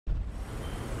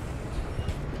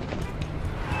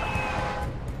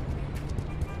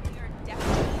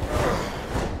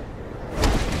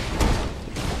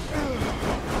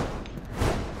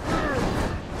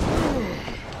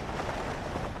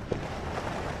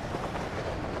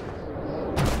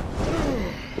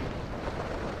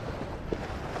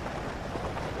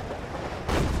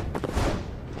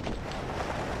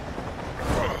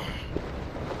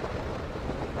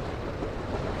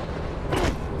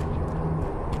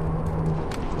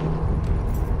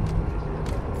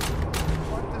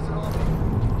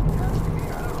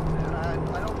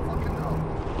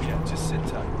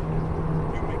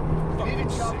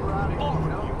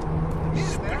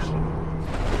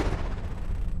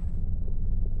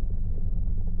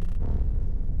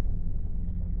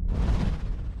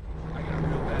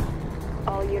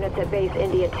units at base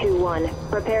India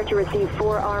 2-1. Prepare to receive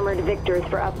 4 armored Victors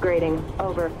for upgrading.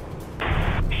 Over.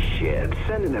 Shit,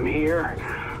 sending them here?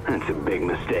 That's a big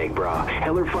mistake, brah.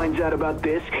 Heller finds out about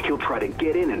this, he'll try to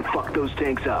get in and fuck those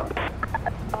tanks up.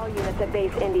 All units at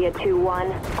base India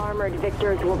 2-1. Armored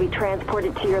Victors will be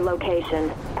transported to your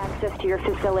location. Access to your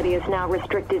facility is now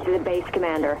restricted to the base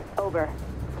commander. Over.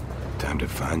 Time to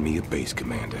find me a base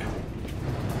commander.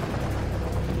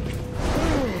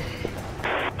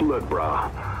 Look,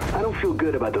 brah. I don't feel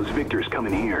good about those Victors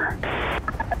coming here.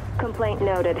 Complaint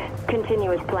noted.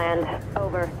 Continue as planned.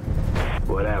 Over.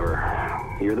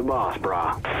 Whatever. You're the boss,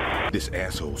 brah. This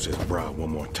asshole says brah one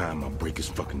more time, I'll break his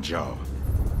fucking jaw.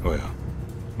 Well,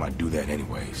 might do that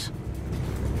anyways.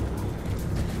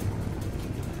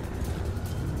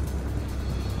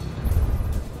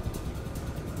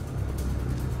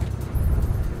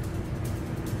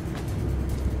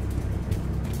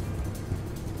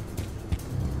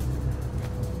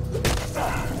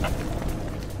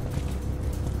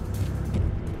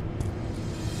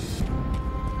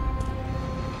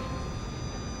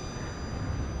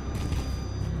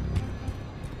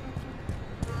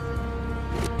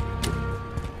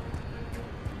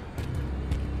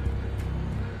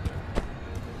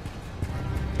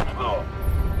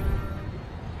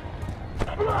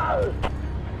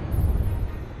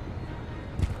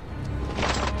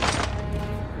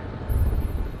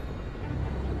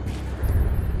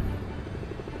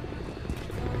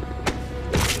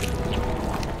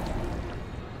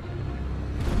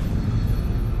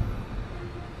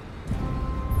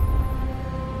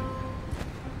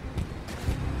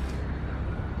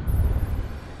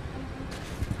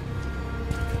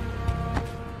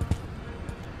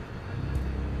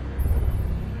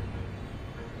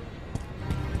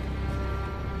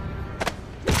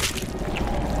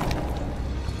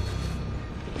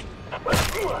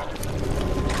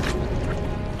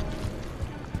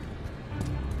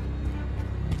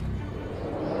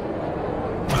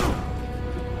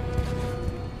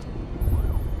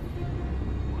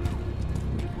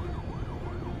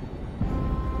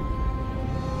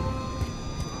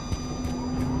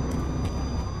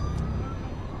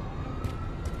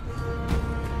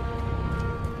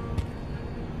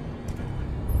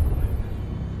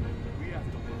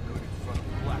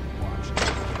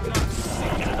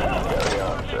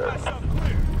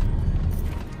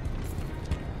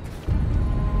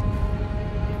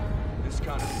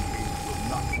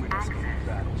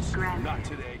 Not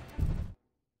today.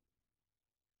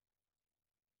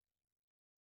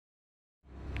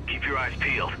 Keep your eyes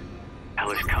peeled.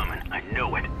 Heller's coming. I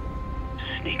know it.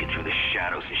 Sneaking through the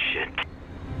shadows and shit.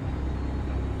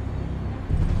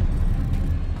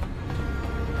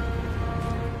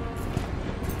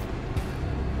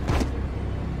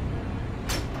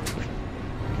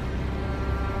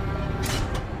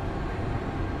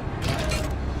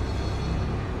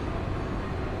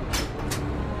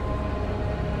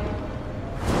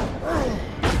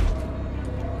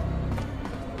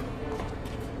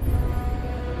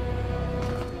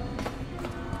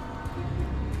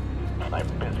 I'm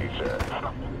busy, sir.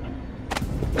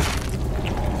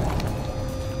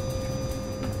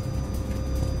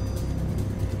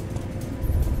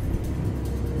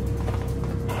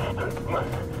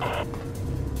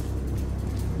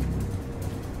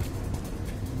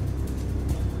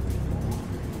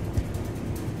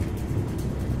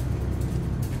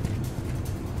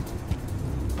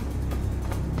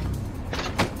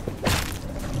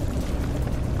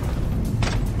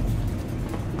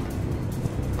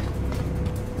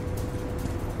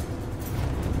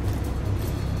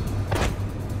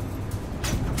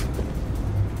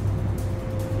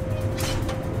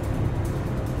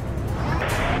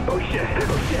 Oh shit!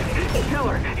 It's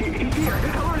Heller! He's here!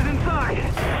 Heller's inside!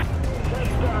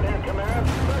 Just down here, Command.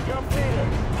 Backup needed.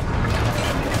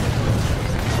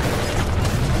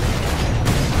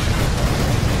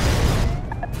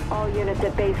 All units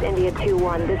at base India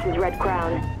 2-1. This is Red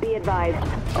Crown. Be advised.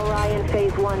 Orion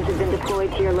Phase 1s have been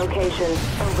deployed to your location.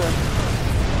 Over.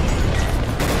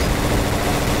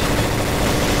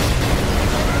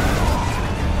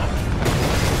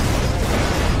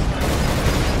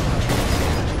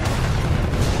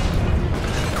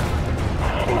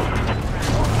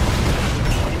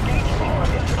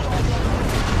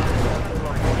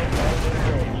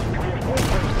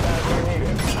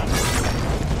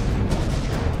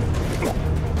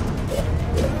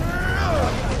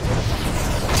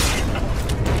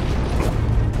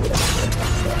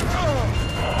 Oh!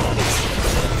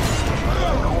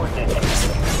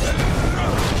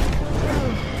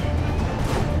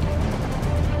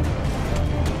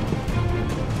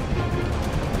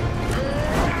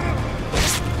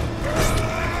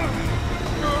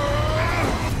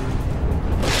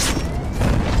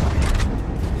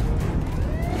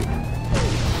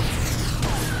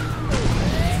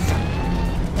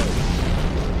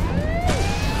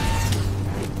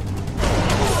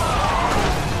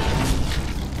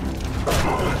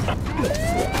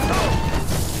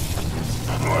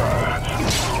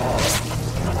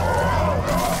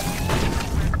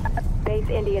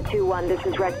 India 2-1, this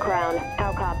is Red Crown.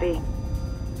 How copy?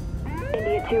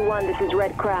 India 2-1, this is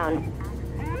Red Crown.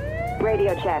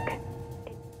 Radio check.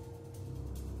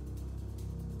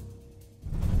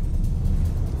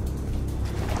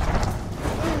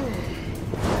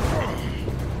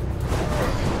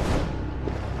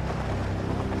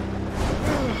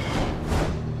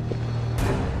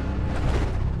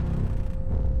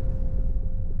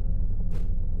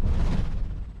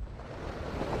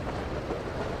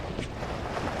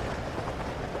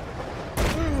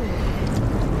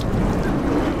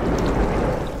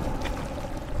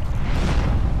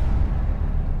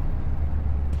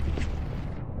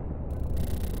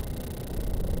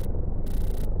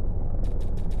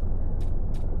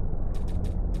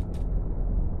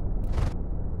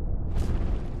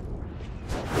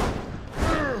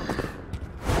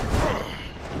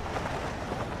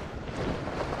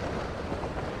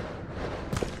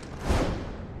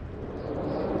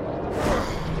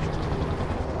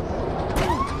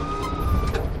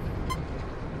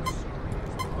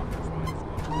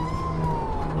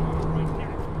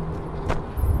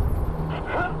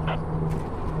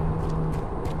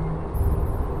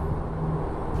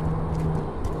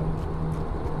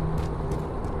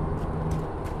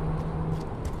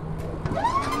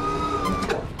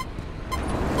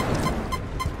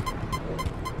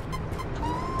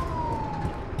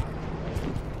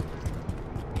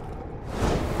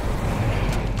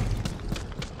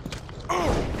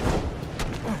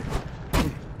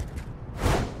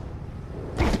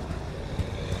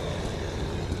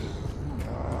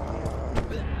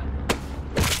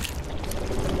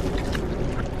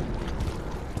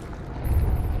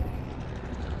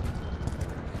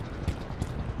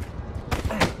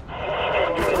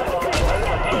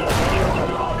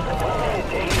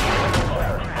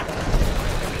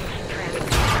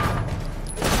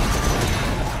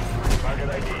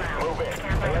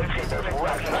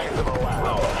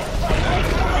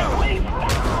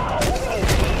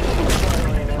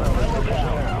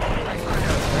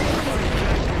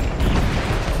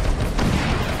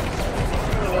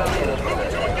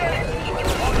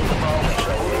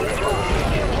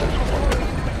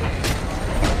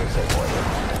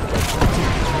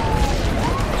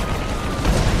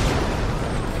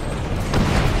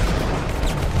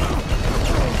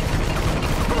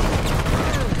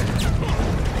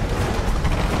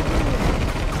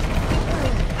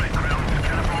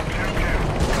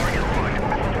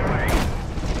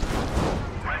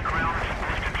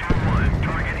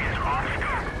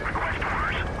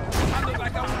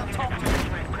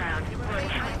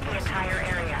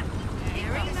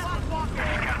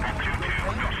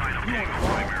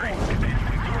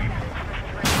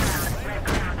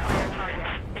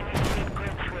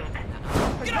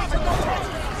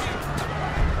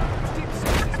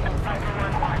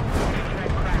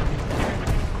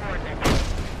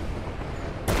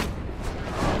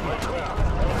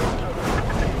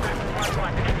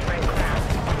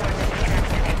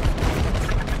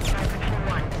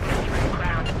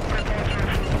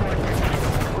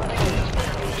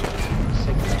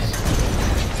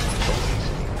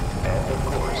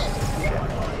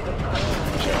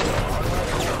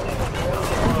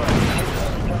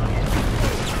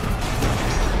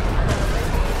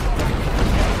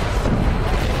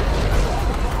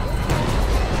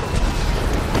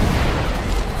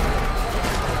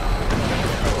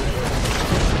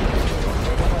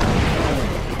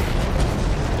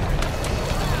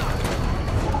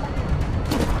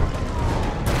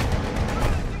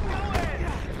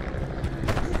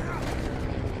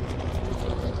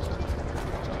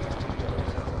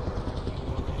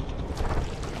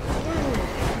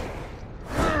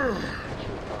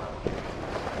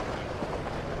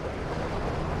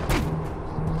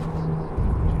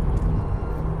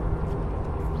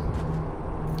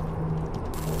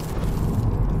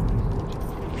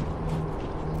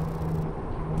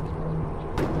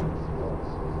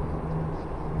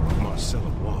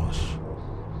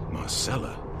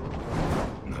 Marcella?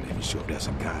 Not even sure if that's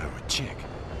a guy or a chick.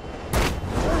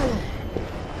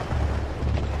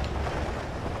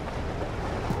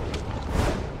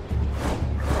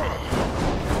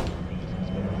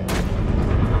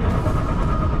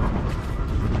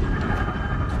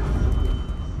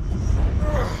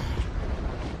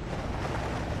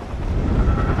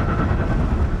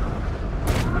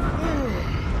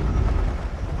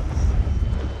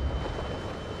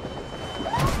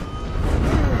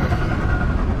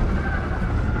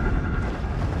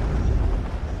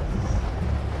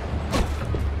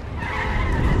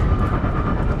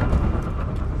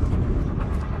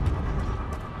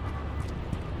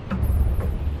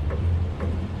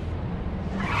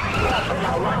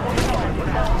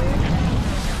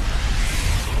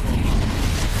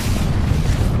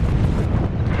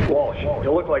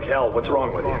 like hell. What's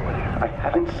wrong with you? I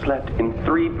haven't slept in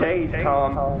 3 days,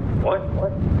 Tom. What?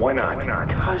 Why not?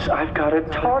 Because I've got a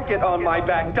target on my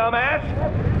back,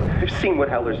 dumbass! I've seen what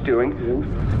Heller's doing.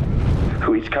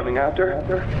 Who he's coming after?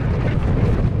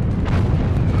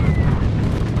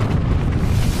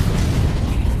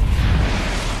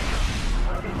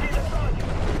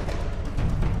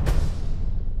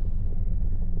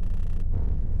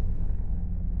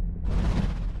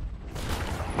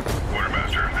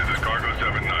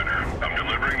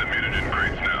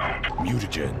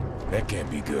 Mutagen? That can't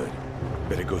be good.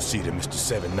 Better go see the Mr.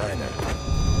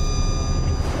 79er.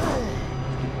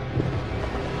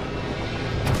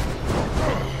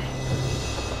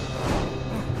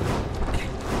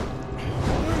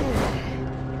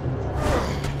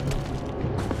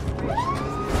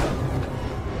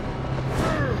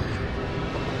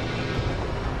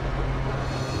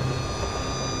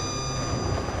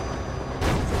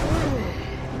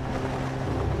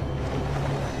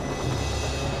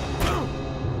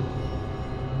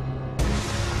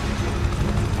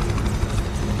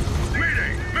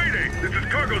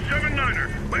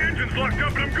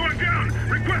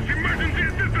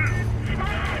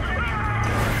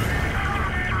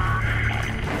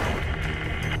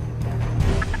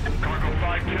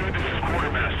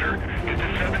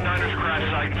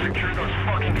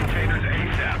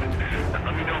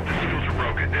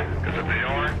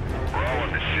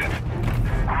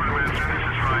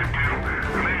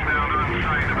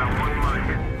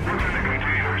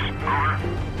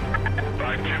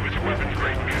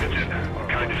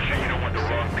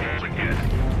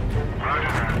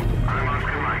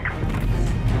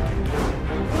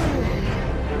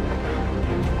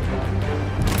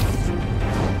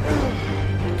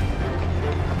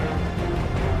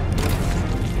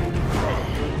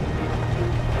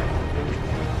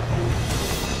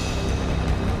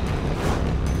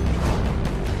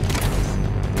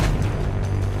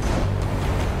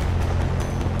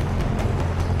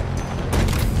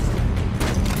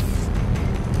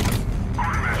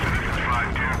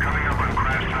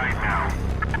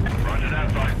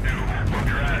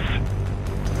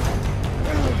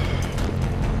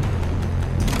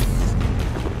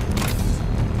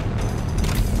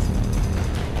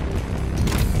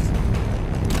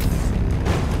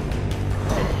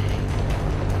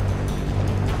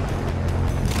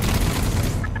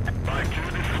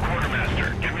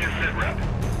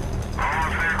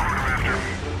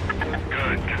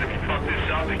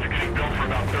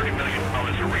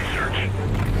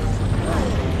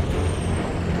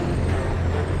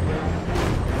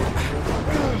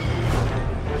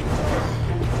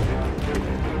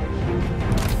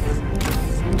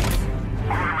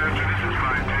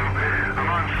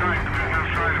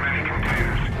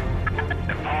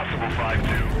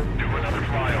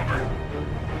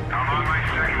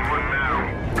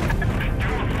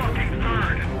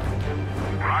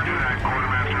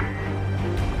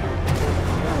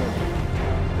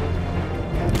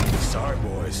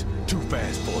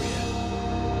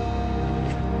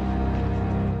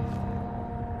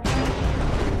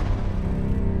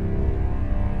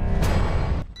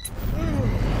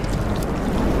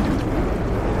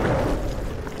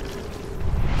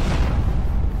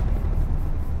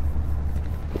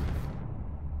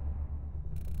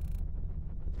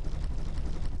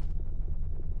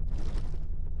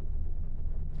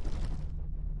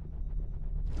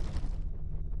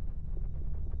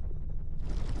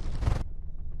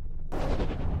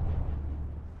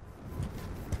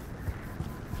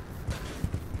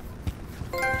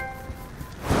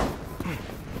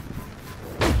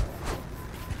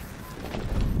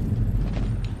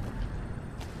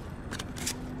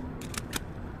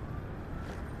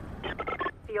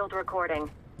 Field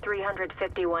recording.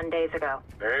 351 days ago.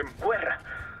 Name? Guerra.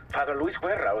 Father Luis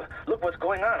Guerra. Look what's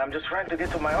going on. I'm just trying to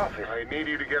get to my office. I need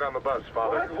you to get on the bus,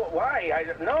 Father. What? Why? I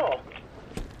don't know.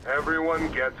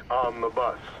 Everyone gets on the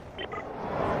bus.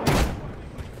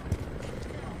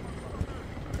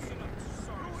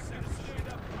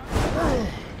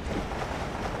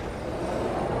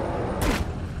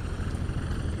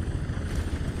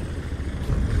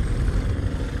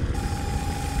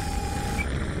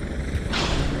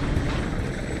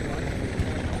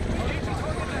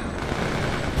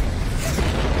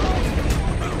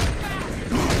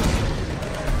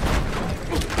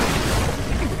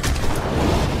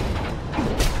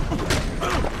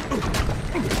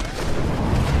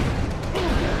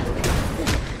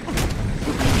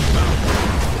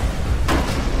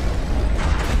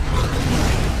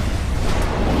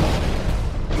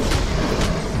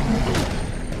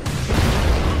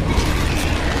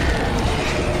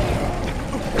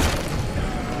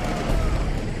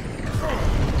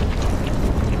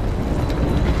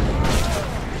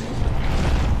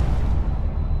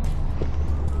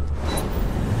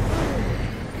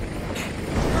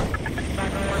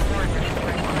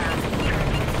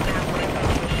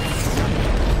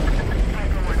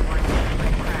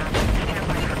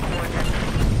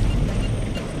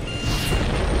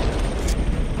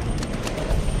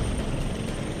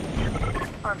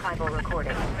 archival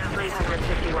recording,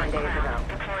 351 days ago.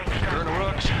 Colonel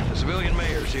Rooks, the civilian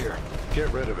mayor's here. Get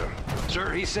rid of him.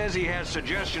 Sir, he says he has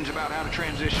suggestions about how to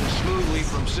transition smoothly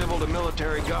from civil to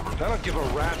military government. I don't give a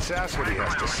rat's ass what he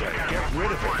has to say. Get rid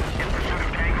of him.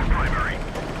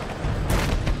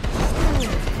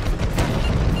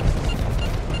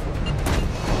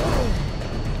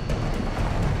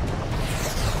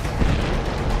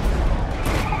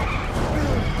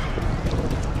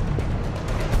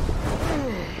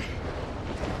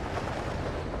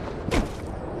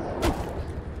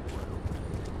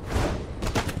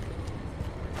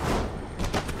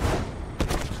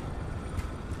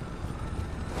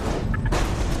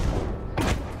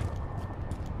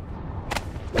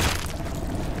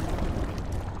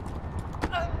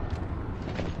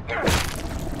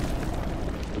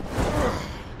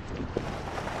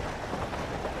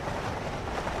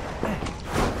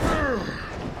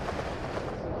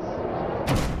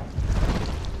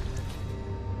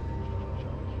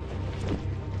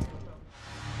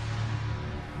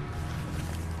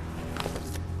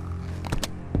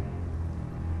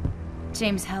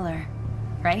 James Heller,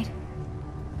 right?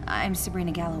 I'm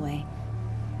Sabrina Galloway.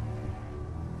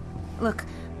 Look,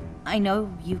 I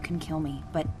know you can kill me,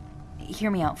 but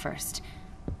hear me out first.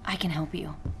 I can help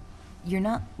you. You're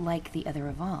not like the other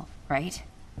Evolve, right?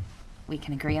 We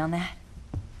can agree on that?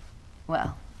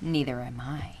 Well, neither am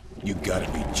I. You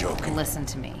gotta be joking. Listen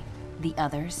to me. The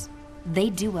others, they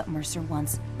do what Mercer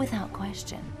wants without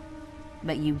question.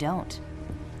 But you don't.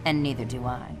 And neither do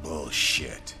I.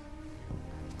 Bullshit.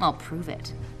 I'll prove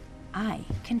it. I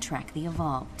can track the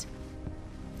Evolved.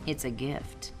 It's a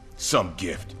gift. Some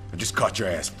gift. I just caught your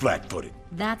ass flat-footed.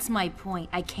 That's my point.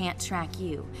 I can't track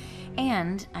you.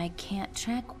 And I can't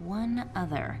track one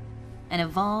other. An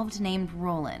Evolved named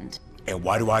Roland. And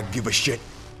why do I give a shit?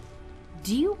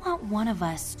 Do you want one of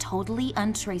us totally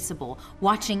untraceable,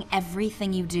 watching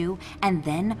everything you do, and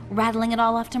then rattling it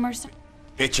all off to Mercer?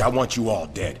 Bitch, I want you all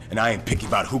dead, and I ain't picky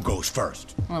about who goes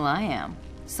first. Well, I am.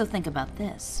 So think about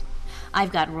this.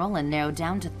 I've got Roland narrowed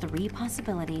down to 3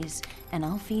 possibilities, and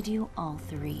I'll feed you all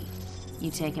 3.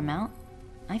 You take him out,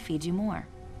 I feed you more.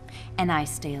 And I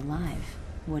stay alive.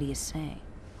 What do you say?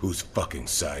 Whose fucking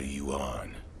side are you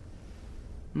on?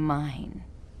 Mine.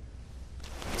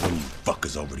 When you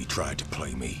fuckers already tried to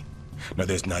play me. Now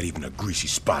there's not even a greasy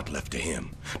spot left to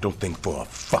him. Don't think for a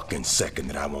fucking second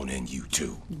that I won't end you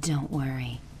too. Don't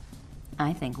worry.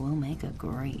 I think we'll make a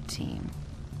great team.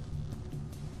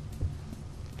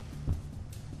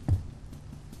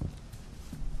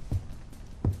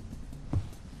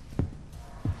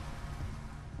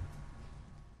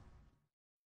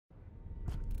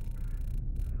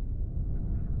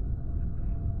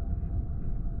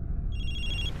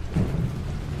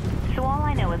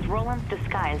 Roland's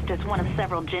disguised as one of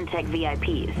several Gentech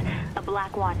VIPs. A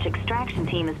Black Watch extraction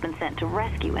team has been sent to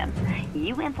rescue him.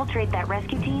 You infiltrate that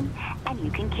rescue team, and you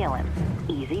can kill him.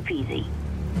 Easy peasy.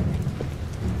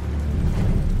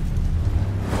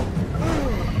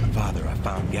 Father, I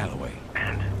found Galloway.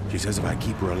 And? She says if I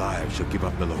keep her alive, she'll give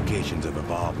up the locations of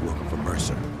Evolve working for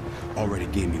Mercer. Already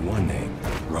gave me one name,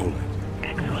 Roland.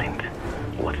 Excellent.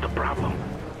 What's the problem?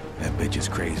 That bitch is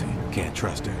crazy. Can't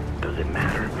trust her. Does it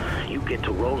matter? You get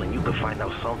to Roland, you can find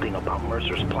out something about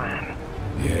Mercer's plan.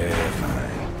 Yeah,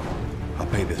 fine. I'll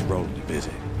pay this Roland a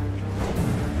visit.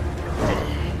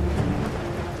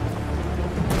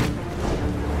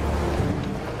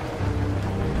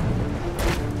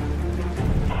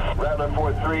 Rattler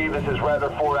 4-3, this is Rattler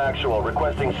 4 Actual,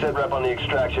 requesting SITREP on the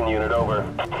extraction unit, over.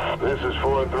 This is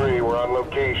 4-3. We're on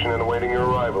location and awaiting your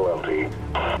arrival, LT.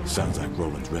 Sounds like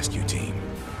Roland's rescue team.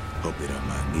 Hope they don't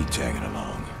mind me tagging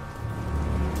along.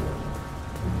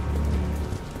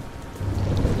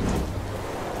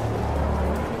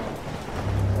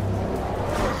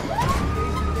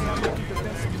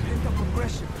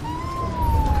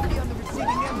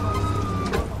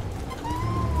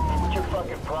 What's your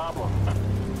fucking problem?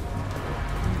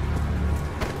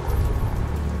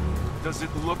 Does it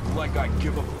look like I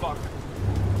give a fuck?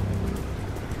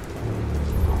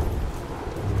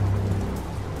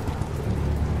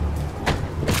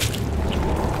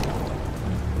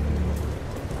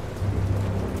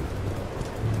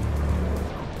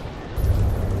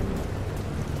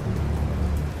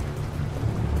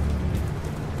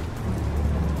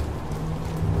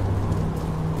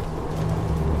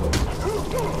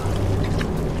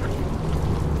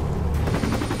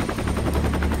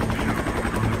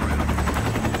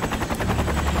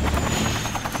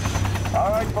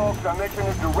 Our mission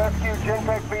is to rescue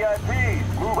Gentech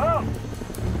VIPs. Move out!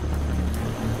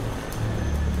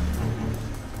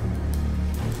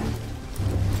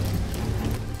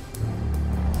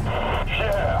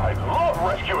 Shit!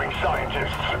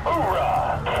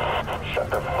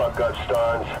 the fuck up,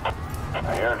 Starnes.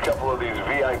 I hear a couple of these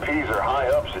VIPs are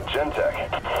high-ups at Gentech.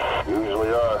 Usually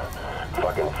are.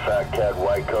 Fucking fat cat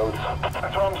white coats.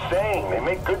 That's what I'm saying. They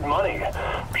make good money.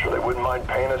 I'm sure they wouldn't mind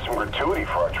paying us some gratuity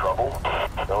for our trouble.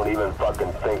 Don't even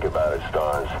fucking think about it,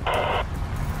 Starnes.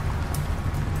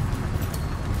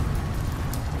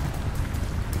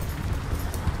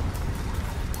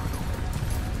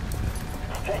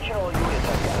 Attention all units,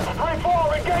 I've got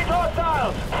 3-4, engage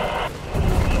hostiles!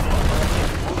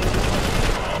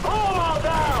 Blow them all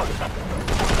down!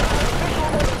 visual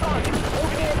on the target.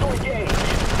 Moving in to engage.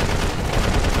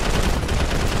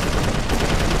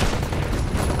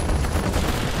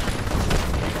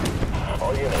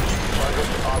 All units, target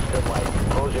offset light.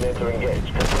 Closing in to engage.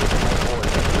 Complete my forward.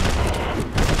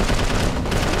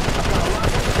 I've got a lot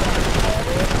of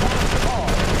targets. All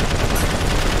in,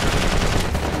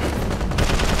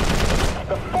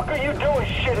 The fuck are you doing,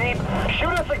 shitheap?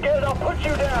 Shoot us again and I'll put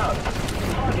you down!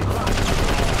 target locked.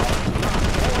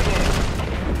 Moving in.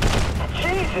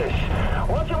 Jesus!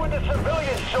 Once you're with the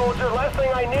civilian soldier, last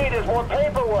thing I need is more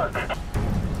paperwork.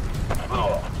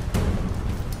 Ugh.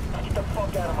 Get the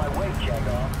fuck out of my way,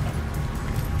 Jagoff.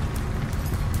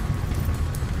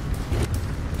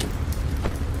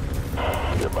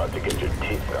 You're about to get your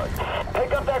teeth knocked.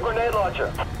 Pick up that grenade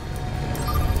launcher.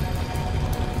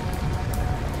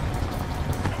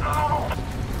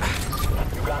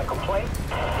 You got a complaint?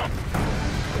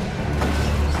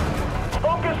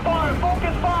 Focus fire!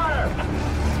 Focus fire!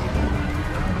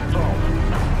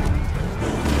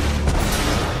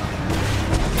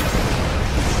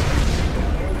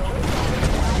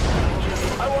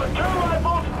 I want 2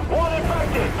 rifles, 1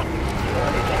 infected!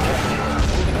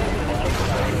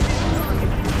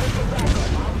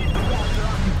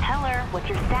 Heller, what's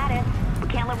your status? We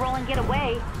can't let Roland get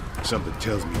away. Something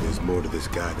tells me there's more to this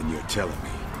guy than you're telling me.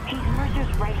 He's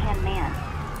Mercer's right-hand man.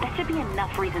 That should be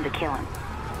enough reason to kill him.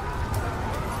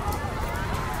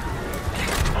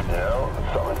 You know,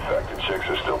 some infected chicks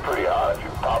are still pretty hot if you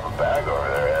pop a bag over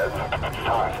their head.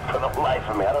 Sorry, for the life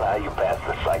of me, I don't know how you passed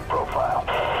the psych profile.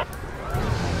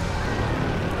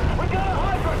 We got a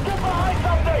hyper! Get behind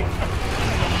something!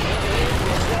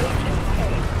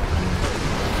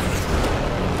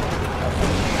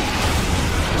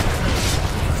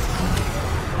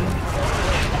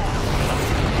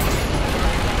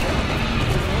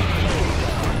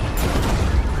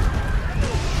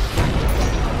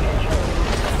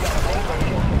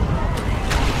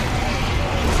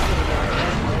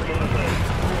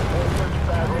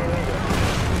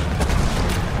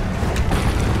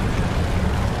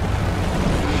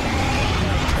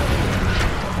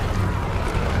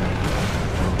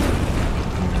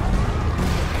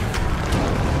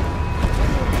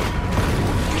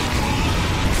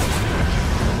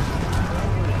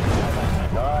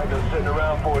 Sitting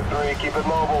around 4-3, keep it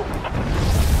mobile.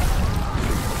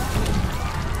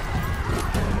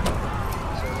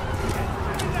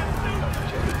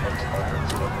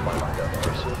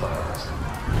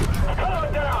 Cut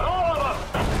them down, all of them!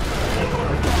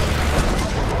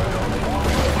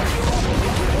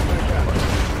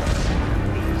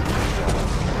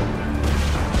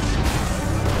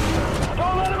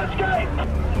 Don't let him escape!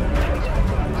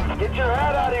 Get your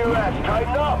head out of your ass,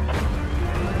 tighten up!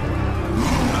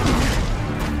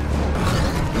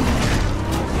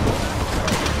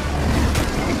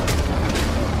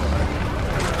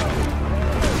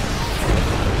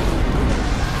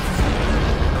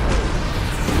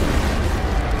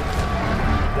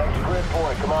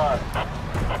 Come on.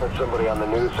 Heard somebody on the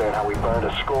news saying how we burned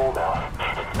a school down.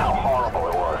 How horrible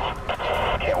it was.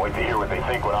 Can't wait to hear what they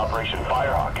think when Operation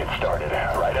Firehawk gets started.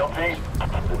 Right, LT?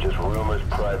 They're just rumors,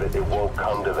 Private. It won't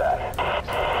come to that.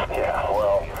 Yeah,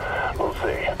 well, we'll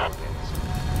see.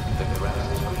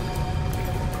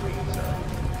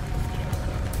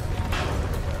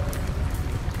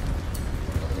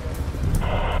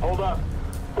 Hold up.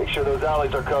 Make sure those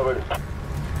alleys are covered.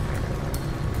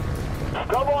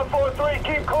 Come on, 4-3,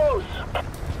 keep close!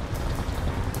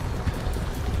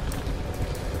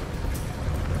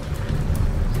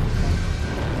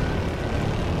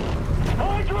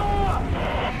 Hydra!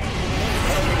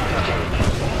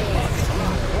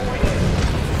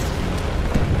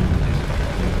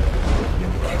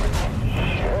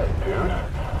 Shit, dude.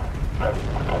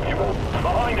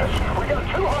 Behind us! We got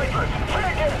 2 hydrants! Say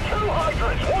again, 2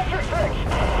 hydrants! Watch your 6!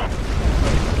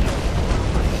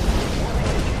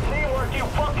 You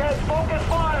fuckheads, focus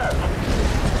fire!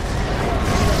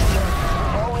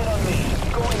 All in on me.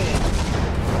 Going in.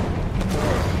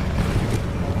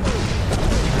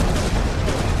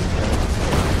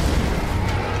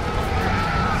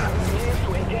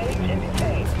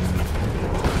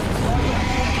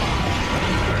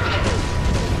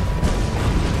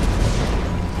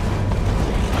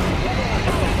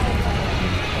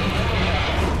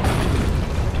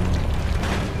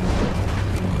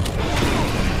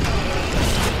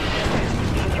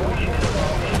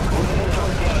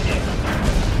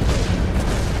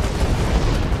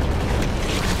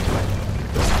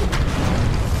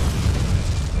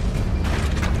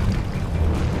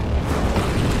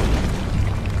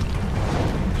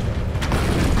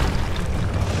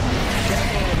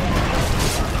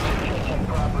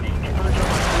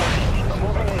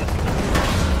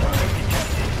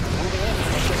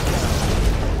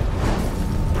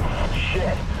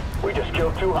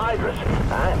 killed 2 Hydras.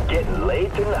 I'm getting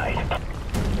laid tonight.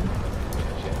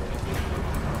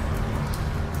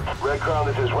 Red Crown,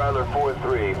 this is Rattler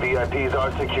 4-3. VIPs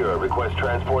are secure. Request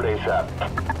transport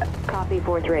ASAP. Copy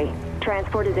 4-3.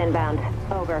 Transport is inbound.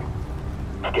 Over.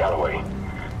 Galloway,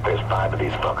 there's 5 of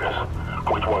these fuckers.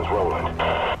 Which one's Roland?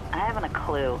 I haven't a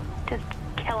clue. Just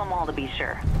kill them all to be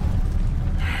sure.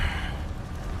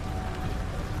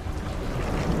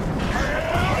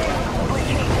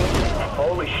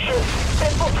 Holy shit!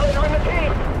 Infiltrator in the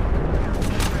team!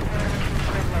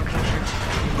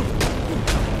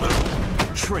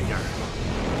 Traitor!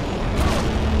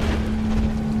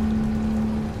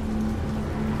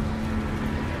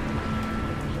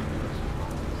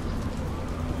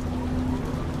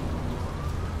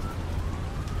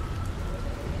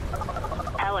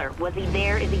 Heller, was he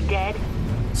there? Is he dead?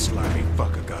 Slimy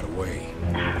fucker got away.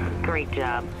 Great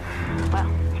job. Well,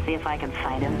 see if I can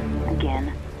find him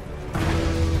again.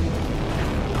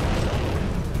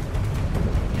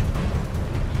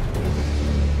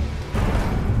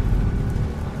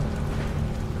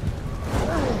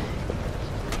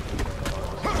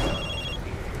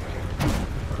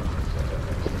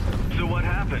 So what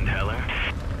happened, Heller?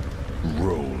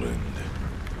 Roland.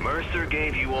 Mercer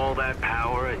gave you all that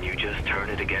power and you just turn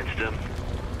it against him?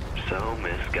 So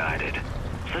misguided.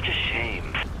 Such a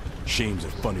shame. Shame's a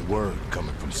funny word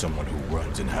coming from someone who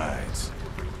runs and hides.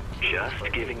 Just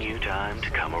giving you time to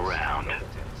come around.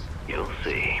 You'll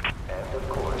see. And of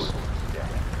course,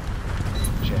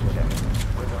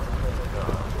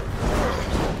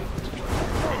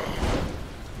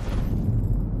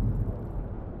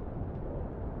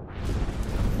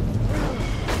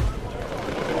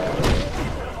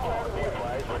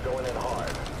 we're going in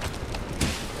hard.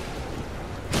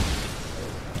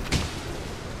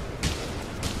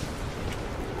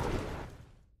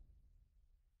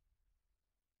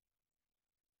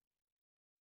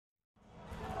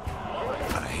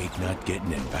 Not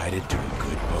getting invited to a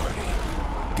good party.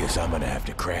 Guess I'm gonna have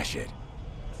to crash it.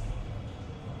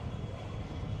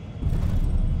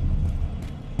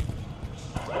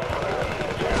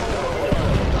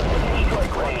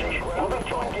 Strike range. Moving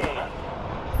to engage.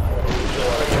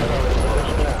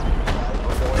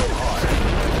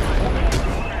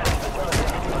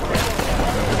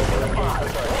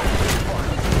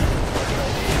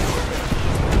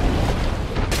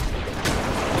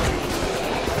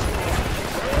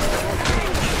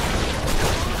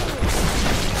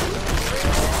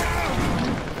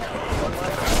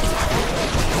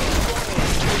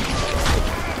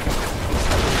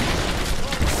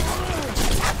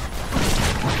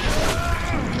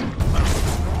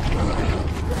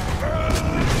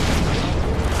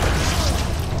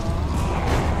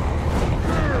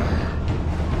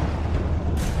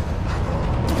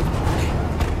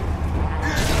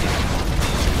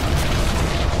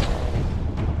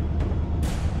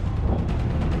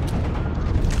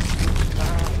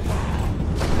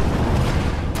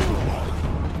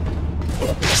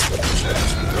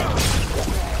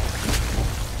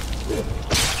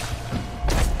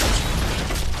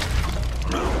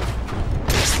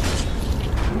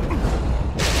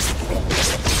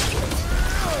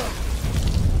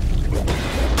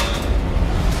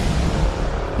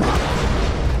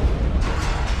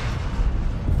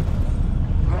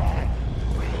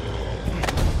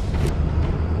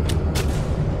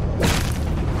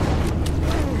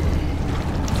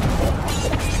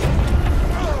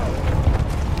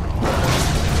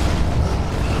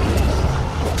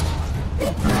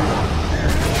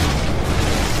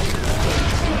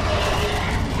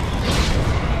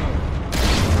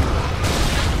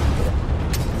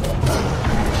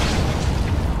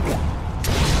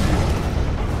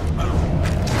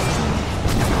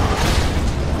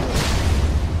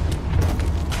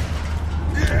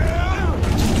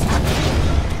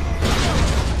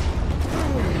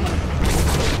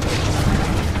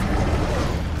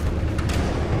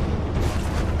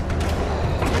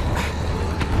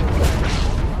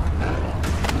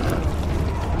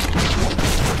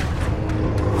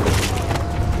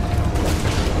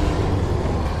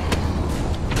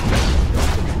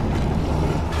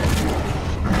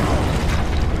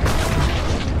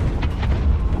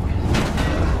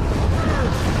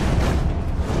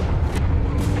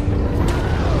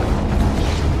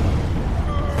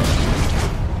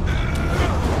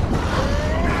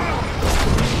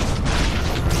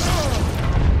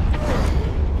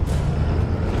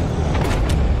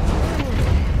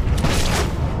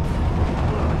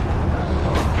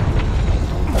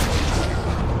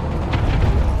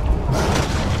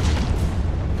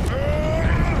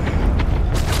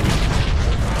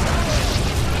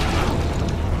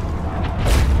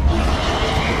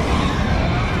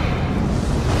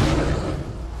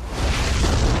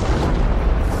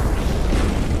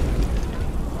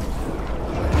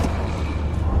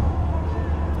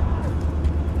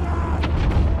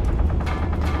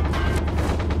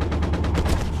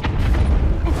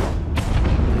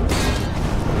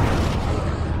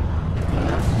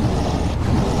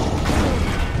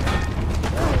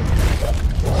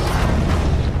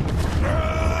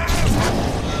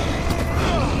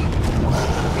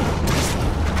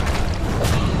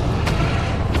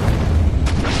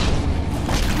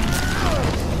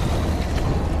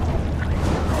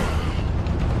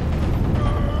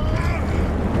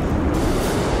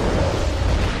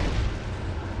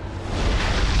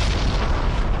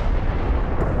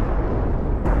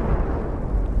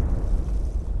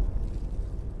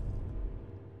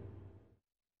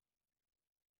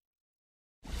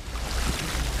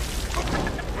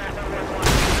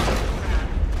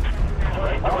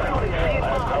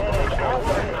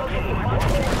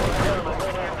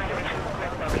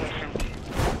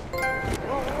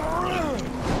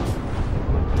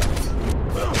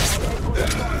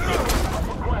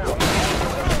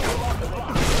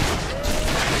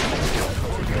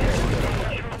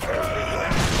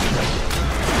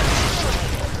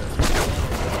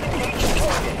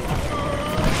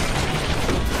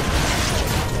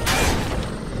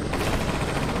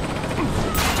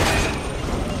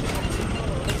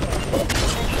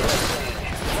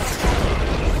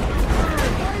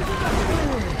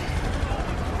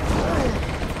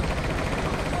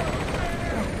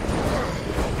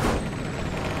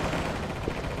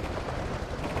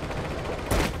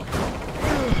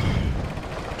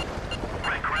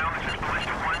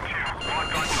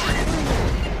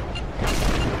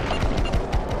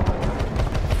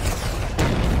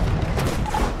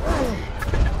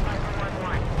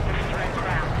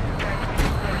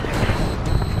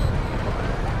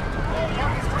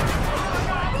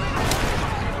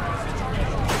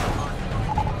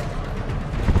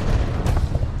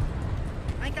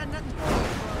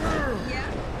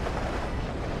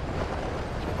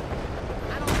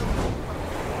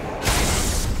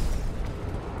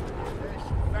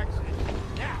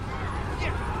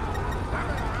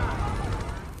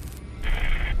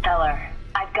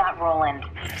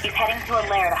 He's heading to a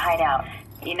lair to hide out.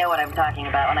 You know what I'm talking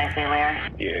about when I say lair.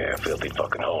 Yeah, filthy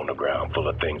fucking hole in the ground full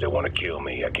of things that want to kill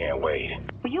me. I can't wait.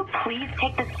 Will you please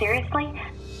take this seriously?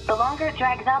 The longer it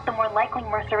drags out, the more likely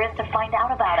Mercer is to find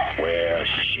out about it. Well,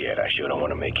 shit, I sure don't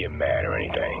want to make him mad or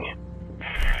anything.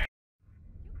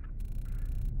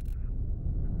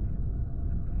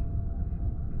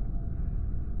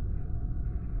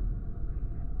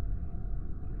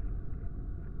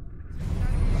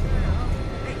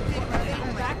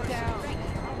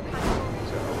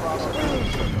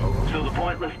 So the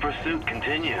pointless pursuit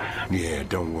continues. Yeah,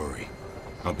 don't worry.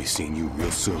 I'll be seeing you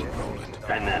real soon, Roland.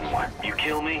 And then what? You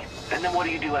kill me? And then what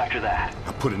do you do after that?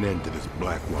 I put an end to this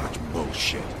Black Watch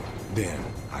bullshit. Then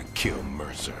I kill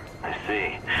Mercer. I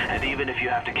see. And even if you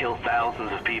have to kill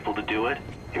thousands of people to do it,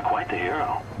 you're quite the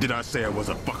hero. Did I say I was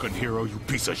a fucking hero, you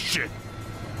piece of shit?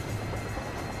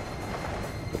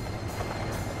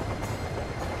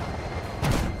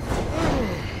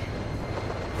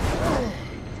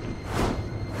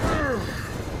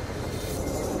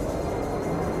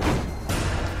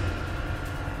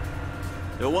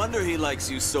 No wonder he likes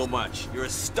you so much. You're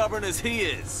as stubborn as he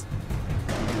is.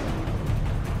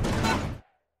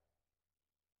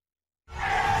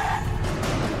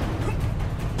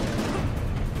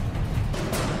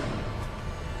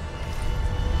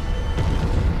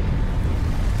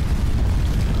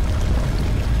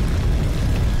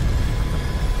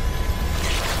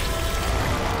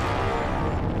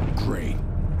 Great.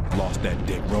 Lost that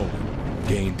dick Roland.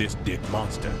 Gained this dick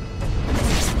monster.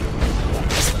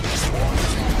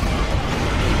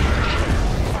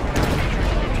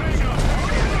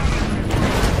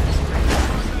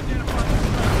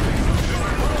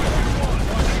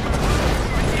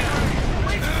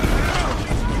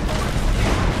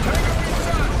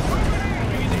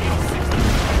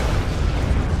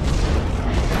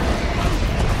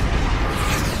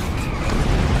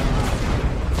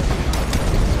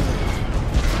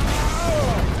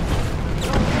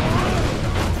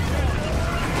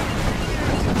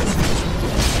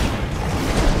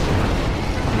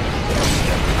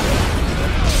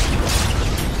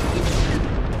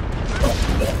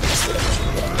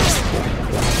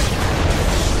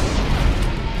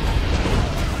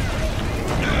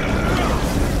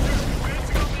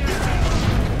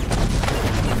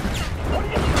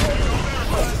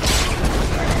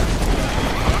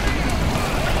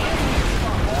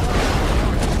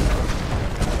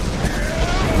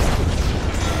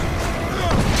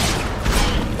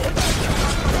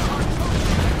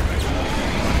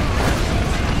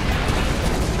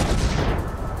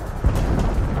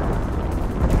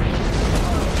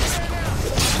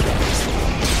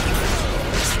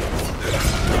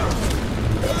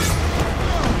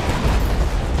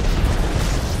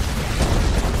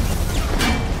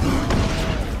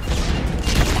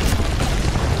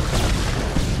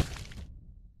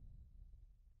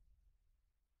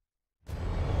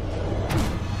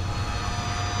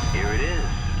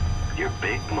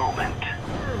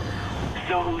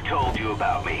 So who told you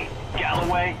about me?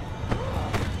 Galloway?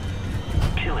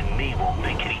 Killing me won't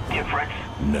make any difference.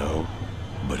 No,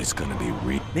 but it's gonna be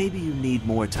Maybe you need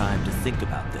more time to think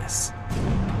about this.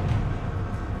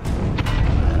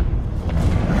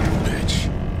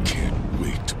 Bitch, can't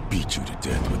wait to beat you to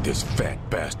death with this fat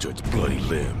bastard's bloody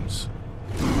limbs.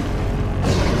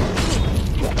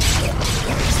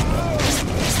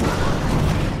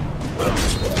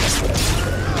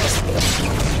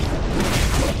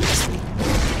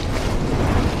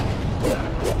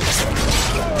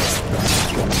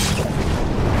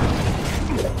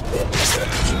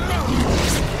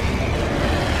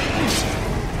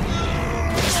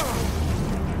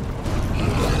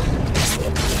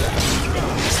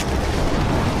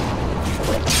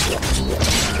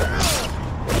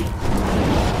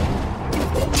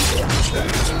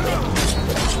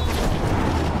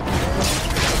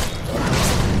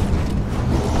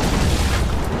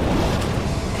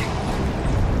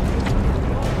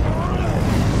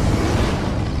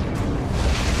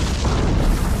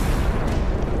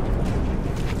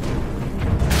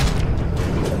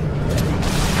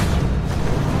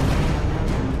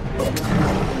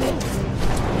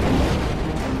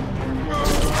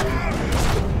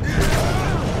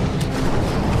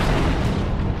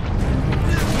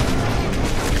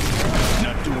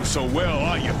 So well,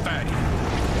 are you, fatty?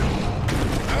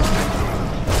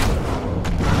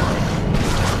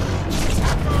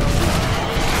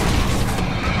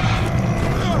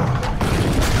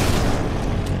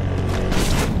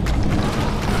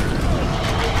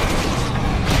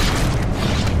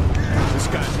 This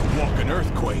guy's a walking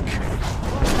earthquake.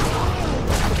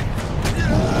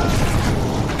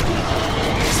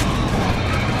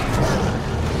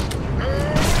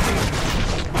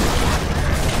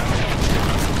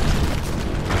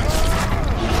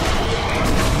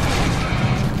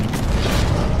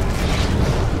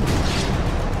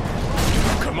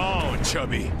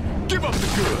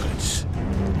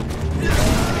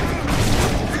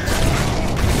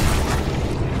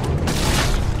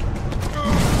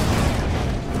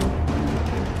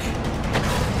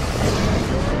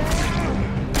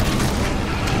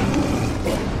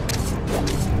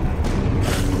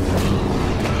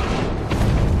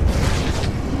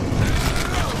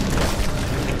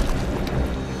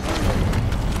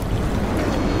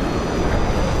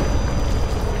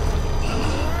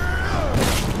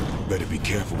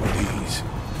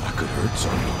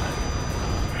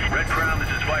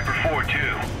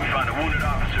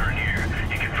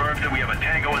 we have a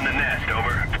tango in the nest,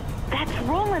 over. That's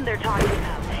Roland they're talking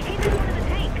about. He's in one of the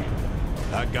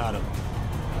tanks. I got him.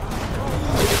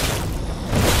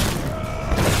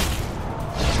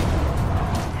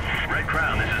 Red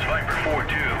Crown, this is Viper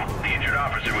 4-2. The injured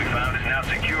officer we found is now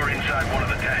secure inside one of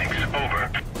the tanks. Over.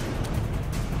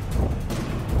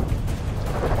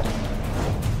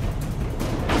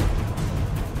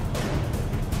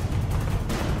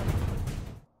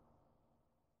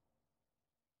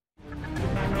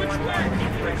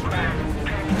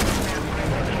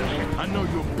 I know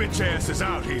your bitch ass is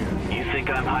out here. You think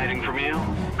I'm hiding from you?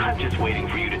 I'm just waiting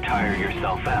for you to tire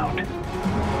yourself out.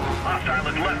 Hostile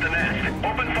has left the nest.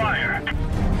 Open fire.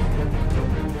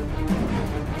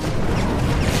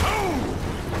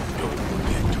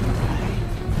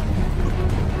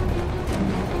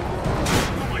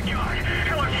 Oh my God!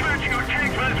 Killer's smashing our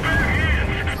tanks with his bare hands.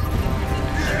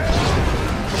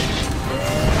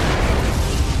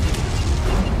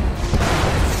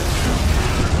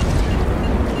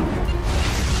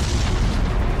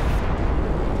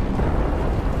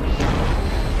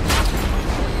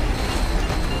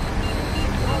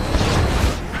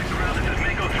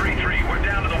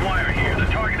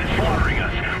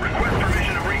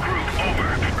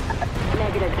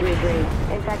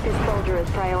 Infected soldier is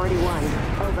priority 1.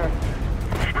 Over.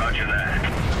 Roger that.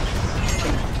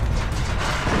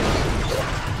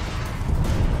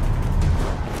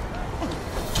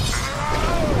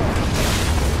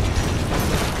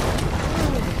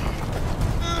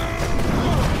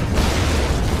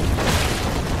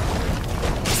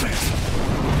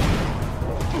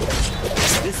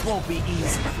 This won't be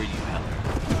easy for you, Heller.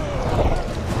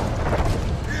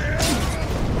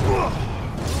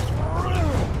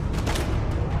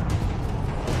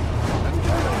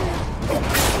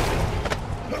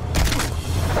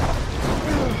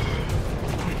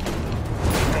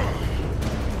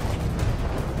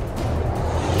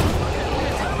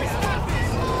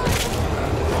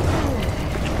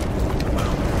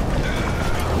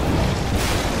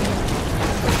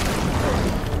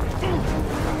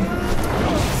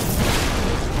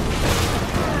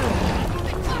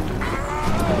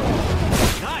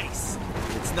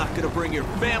 Bring your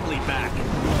family back.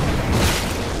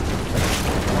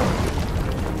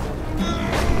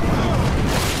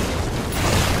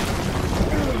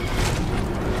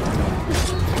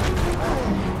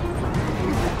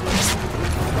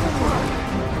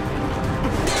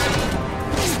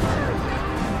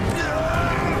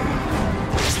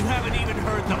 You haven't even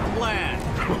heard the plan.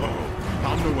 Oh,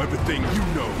 I'll know everything you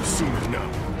know soon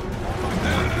enough.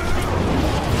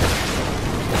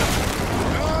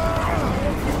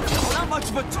 How much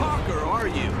of a talker are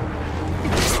you?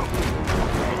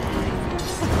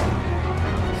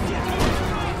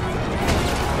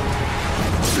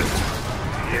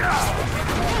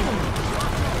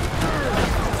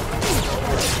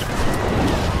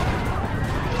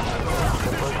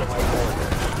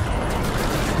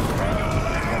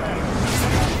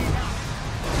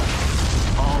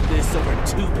 All this over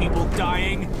 2 people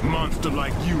dying? Monster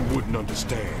like you wouldn't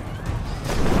understand.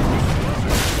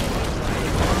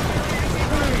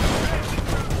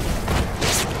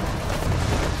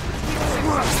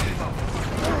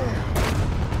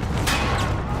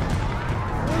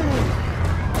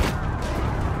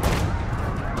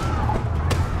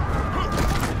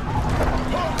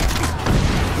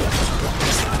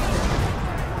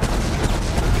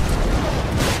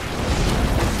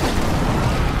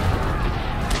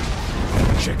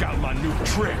 Check out my new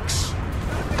tricks.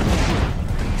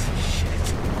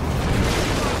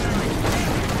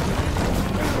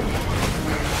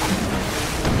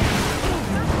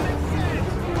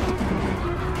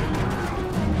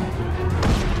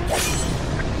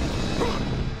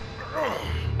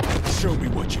 Show me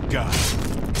what you got.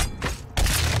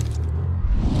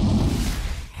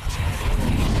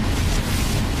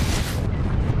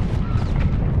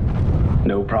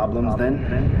 No problems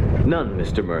then? None,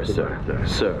 Mr. Mercer.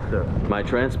 Sir, my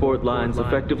transport lines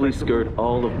effectively skirt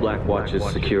all of Blackwatch's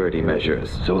security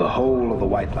measures. So the whole of the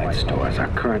White Light stores are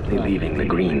currently leaving the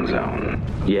green zone?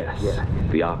 Yes.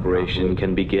 The operation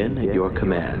can begin at your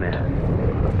command.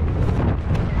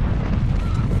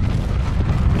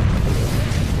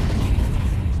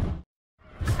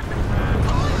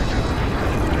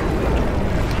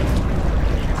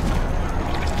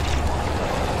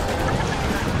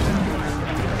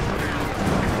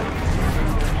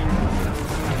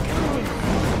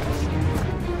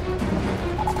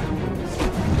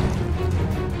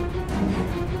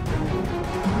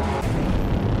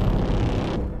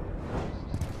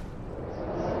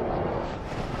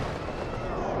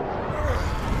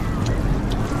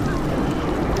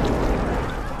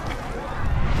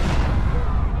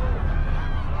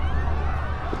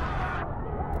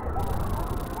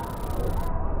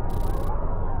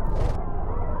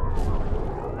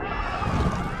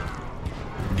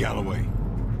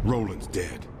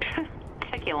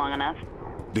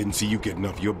 Didn't see you getting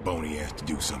off your bony ass to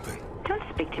do something. Don't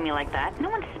speak to me like that. No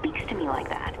one speaks to me like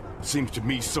that. Seems to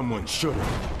me someone should've.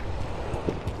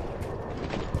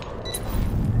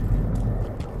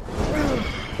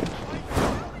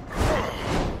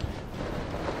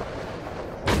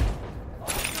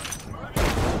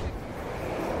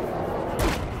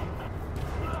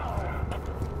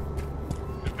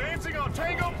 Advancing on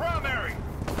Tango Primary.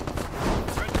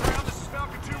 Red ground, this is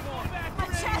Falcon 2-1. My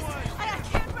chest! I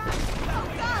can't run! Oh,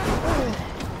 God!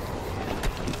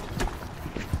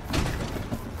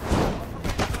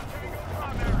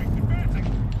 Primary, advancing.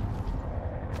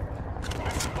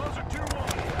 This is closer 2-1.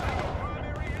 Tango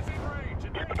Primary is in range.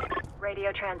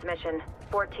 Radio transmission,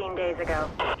 14 days ago.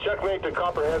 Checkmate to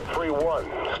Copperhead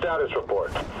 3-1. Status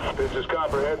report. This is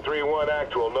Copperhead 3-1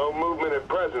 actual. No movement at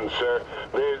present, sir.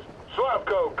 There's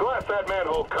Slavko, glass that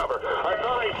manhole cover. I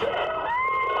thought I said...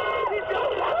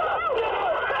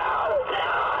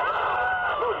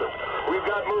 Movement. We've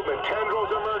got movement.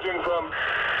 Tendrils emerging from...